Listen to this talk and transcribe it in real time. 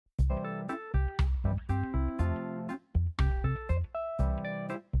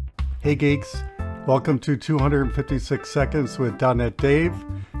Hey geeks, welcome to 256 Seconds with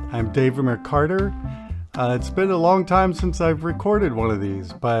dotNetDave. I'm David McCarter. It's been a long time since I've recorded one of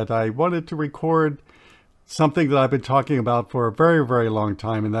these, but I wanted to record something that I've been talking about for a very, very long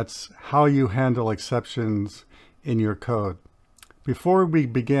time, and that's how you handle exceptions in your code. Before we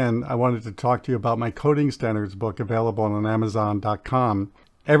begin, I wanted to talk to you about my coding standards book available on Amazon.com.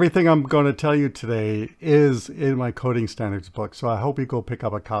 Everything I'm going to tell you today is in my coding standards book, so I hope you go pick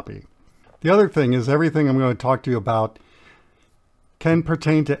up a copy. The other thing is everything I'm going to talk to you about can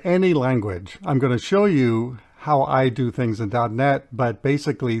pertain to any language. I'm going to show you how I do things in .NET, but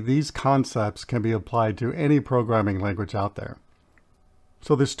basically these concepts can be applied to any programming language out there.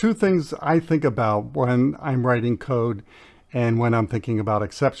 So there's two things I think about when I'm writing code and when I'm thinking about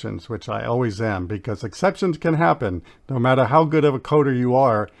exceptions, which I always am, because exceptions can happen. No matter how good of a coder you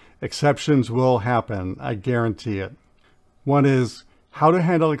are, exceptions will happen. I guarantee it. One is how to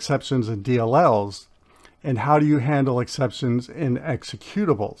handle exceptions in DLLs, and how do you handle exceptions in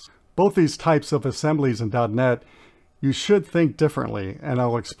executables. Both these types of assemblies in .NET, you should think differently, and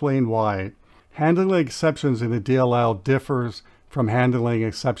I'll explain why. Handling exceptions in a DLL differs from handling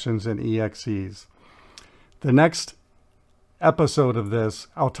exceptions in EXEs. The next episode of this,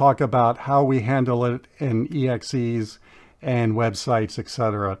 I'll talk about how we handle it in EXEs and websites,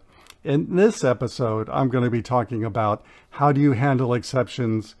 etc. In this episode, I'm going to be talking about how do you handle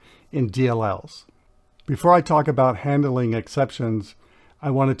exceptions in DLLs. Before I talk about handling exceptions, I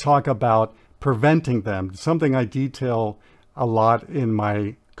want to talk about preventing them, something I detail a lot in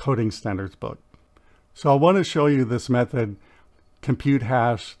my coding standards book. So I want to show you this method, compute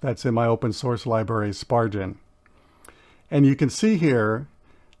hash, that's in my open source library, Spargin. And you can see here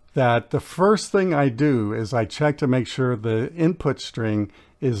that the first thing I do is I check to make sure the input string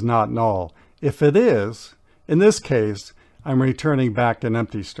is not null. If it is, in this case, I'm returning back an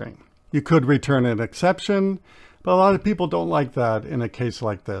empty string. You could return an exception, but a lot of people don't like that in a case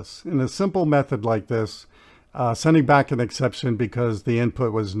like this. In a simple method like this, sending back an exception because the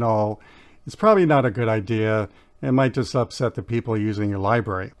input was null is probably not a good idea. It might just upset the people using your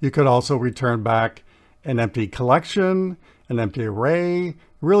library. You could also return back an empty collection, an empty array. It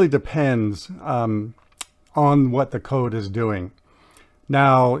really depends on what the code is doing.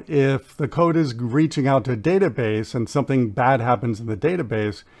 Now, if the code is reaching out to a database and something bad happens in the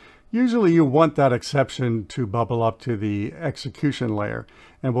database, usually you want that exception to bubble up to the execution layer.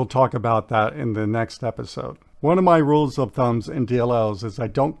 And we'll talk about that in the next episode. One of my rules of thumbs in DLLs is I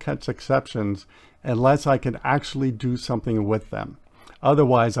don't catch exceptions unless I can actually do something with them.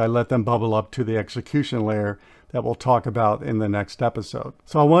 Otherwise, I let them bubble up to the execution layer that we'll talk about in the next episode.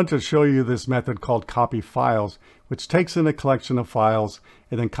 So I want to show you this method called copy files, which takes in a collection of files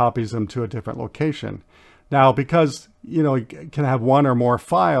and then copies them to a different location. Now, because you can have one or more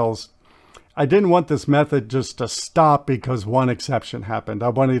files, I didn't want this method just to stop because one exception happened. I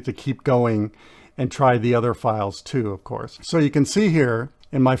wanted it to keep going and try the other files too, of course. So you can see here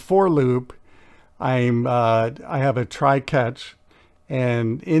in my for loop, I have a try catch.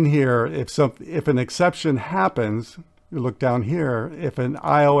 And in here, if an exception happens, you look down here, if an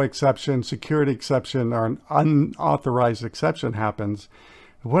IO exception, security exception, or an unauthorized exception happens,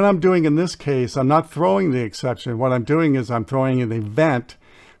 what I'm doing in this case, I'm not throwing the exception. What I'm doing is I'm throwing an event.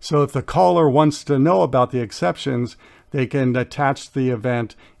 So if the caller wants to know about the exceptions, they can attach the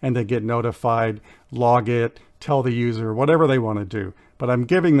event and they get notified, log it, tell the user, whatever they want to do. But I'm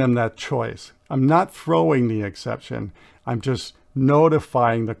giving them that choice. I'm not throwing the exception. I'm just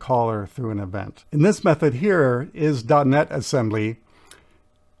notifying the caller through an event. In this method here is dotNet assembly.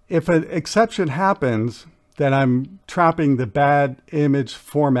 If an exception happens, then I'm trapping the bad image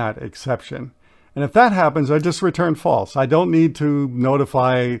format exception. And if that happens, I just return false. I don't need to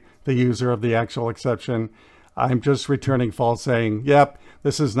notify the user of the actual exception. I'm just returning false saying, yep,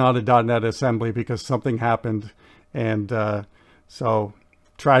 this is not a dotNet assembly because something happened. And so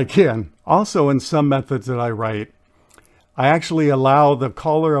try again. Also, in some methods that I write, I actually allow the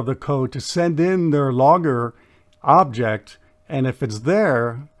caller of the code to send in their logger object, and if it's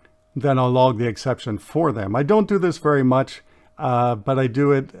there, then I'll log the exception for them. I don't do this very much, but I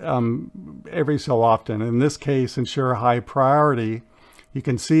do it every so often. In this case, ensure high priority. You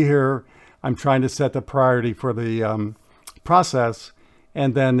can see here, I'm trying to set the priority for the process,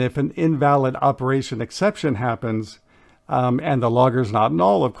 and then if an invalid operation exception happens, and the logger is not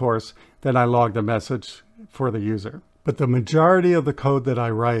null, of course, then I log the message for the user. But the majority of the code that I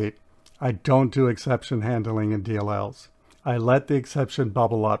write, I don't do exception handling in DLLs. I let the exception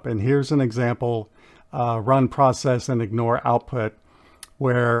bubble up. And here's an example, run process and ignore output,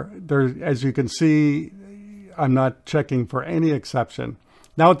 where there, as you can see, I'm not checking for any exception.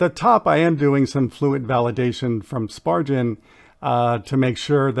 Now at the top, I am doing some fluid validation from Spargin to make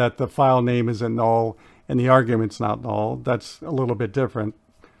sure that the file name isn't null and the argument's not null. That's a little bit different.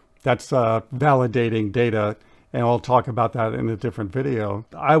 That's validating data, and I'll talk about that in a different video.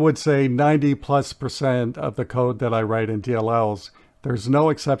 I would say 90+% of the code that I write in DLLs, there's no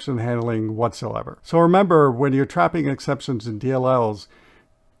exception handling whatsoever. So remember, when you're trapping exceptions in DLLs,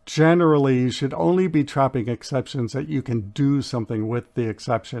 generally you should only be trapping exceptions that you can do something with the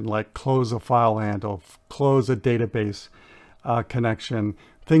exception, like close a file handle, close a database connection,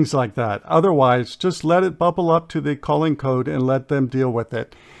 things like that. Otherwise, just let it bubble up to the calling code and let them deal with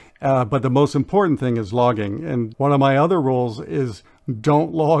it. But the most important thing is logging. And one of my other rules is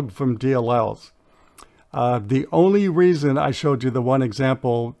don't log from DLLs. The only reason I showed you the one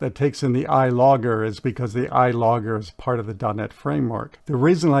example that takes in the iLogger is because the iLogger is part of the .NET framework. The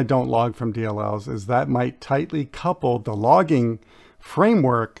reason I don't log from DLLs is that might tightly couple the logging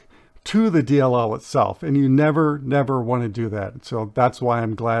framework to the DLL itself. And you never want to do that. So that's why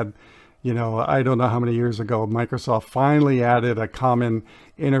I'm glad, you know, I don't know how many years ago, Microsoft finally added a common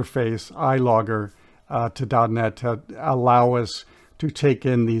interface, iLogger, to .NET to allow us to take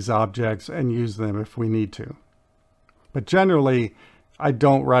in these objects and use them if we need to. But generally, I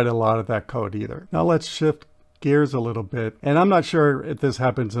don't write a lot of that code either. Now let's shift gears a little bit. And I'm not sure if this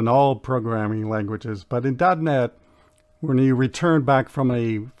happens in all programming languages, but in .NET, when you return back from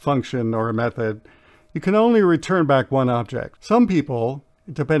a function or a method, you can only return back one object. Some people,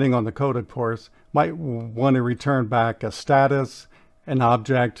 depending on the code, of course, might want to return back a status, an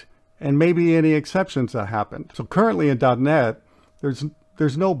object, and maybe any exceptions that happened. So currently in .NET,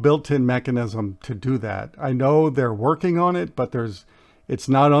 there's no built-in mechanism to do that. I know they're working on it, but it's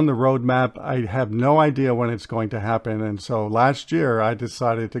not on the roadmap. I have no idea when it's going to happen. And so last year, I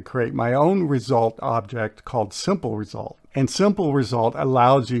decided to create my own result object called Simple Result. And Simple Result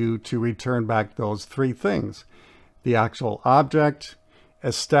allows you to return back those three things: the actual object,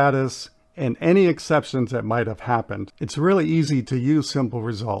 a status, and any exceptions that might have happened. It's really easy to use Simple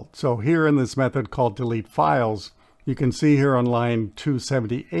Result. So here in this method called delete files, you can see here on line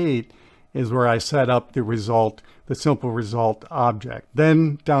 278 is where I set up the result, the Simple Result object.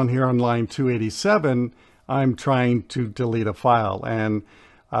 Then down here on line 287, I'm trying to delete a file. And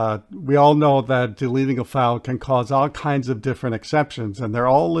we all know that deleting a file can cause all kinds of different exceptions, and they're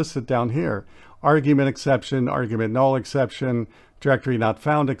all listed down here. Argument exception, argument null exception, directory not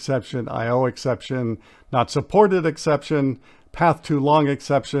found exception, IO exception, not supported exception, path too long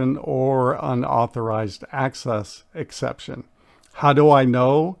exception, or unauthorized access exception. How do I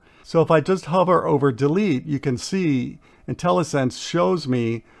know? So if I just hover over delete, you can see IntelliSense shows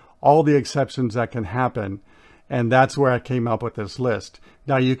me all the exceptions that can happen. And that's where I came up with this list.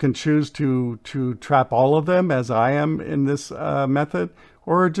 Now you can choose to trap all of them, as I am in this method,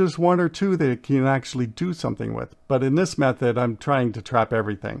 or just one or two that you can actually do something with. But in this method, I'm trying to trap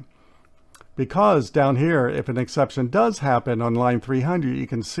everything. Because down here, if an exception does happen on line 300, you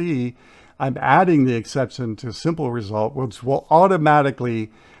can see I'm adding the exception to Simple Result, which will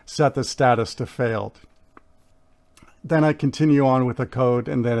automatically set the status to failed. Then I continue on with the code,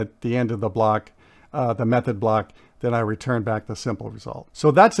 and then at the end of the block, the method block, then I return back the Simple Result.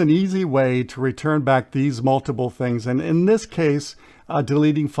 So that's an easy way to return back these multiple things. And in this case,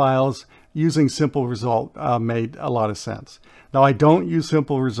 deleting files using Simple Result made a lot of sense. Now, I don't use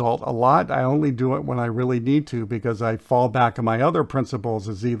Simple Result a lot. I only do it when I really need to, because I fall back on my other principles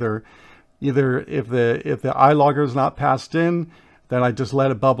is either if the iLogger is not passed in, then I just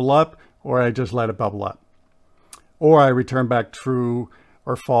let it bubble up, or I just let it bubble up. Or I return back true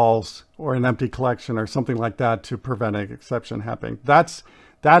or false or an empty collection or something like that to prevent an exception happening. That's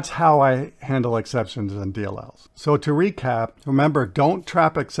how I handle exceptions in DLLs. So to recap, remember, don't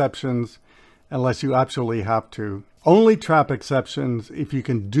trap exceptions unless you absolutely have to. Only trap exceptions if you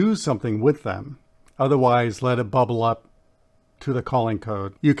can do something with them. Otherwise, let it bubble up to the calling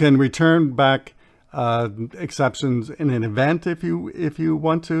code. You can return back exceptions in an event if you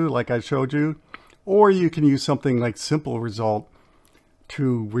want to, like I showed you, or you can use something like Simple Result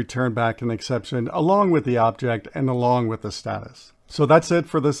to return back an exception along with the object and along with the status. So that's it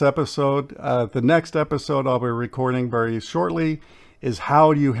for this episode. The next episode I'll be recording very shortly is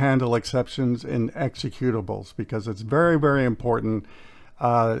how do you handle exceptions in executables, because it's very, very important.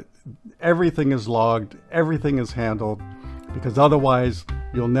 Everything is logged, everything is handled, because otherwise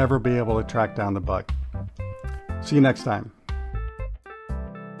you'll never be able to track down the bug. See you next time.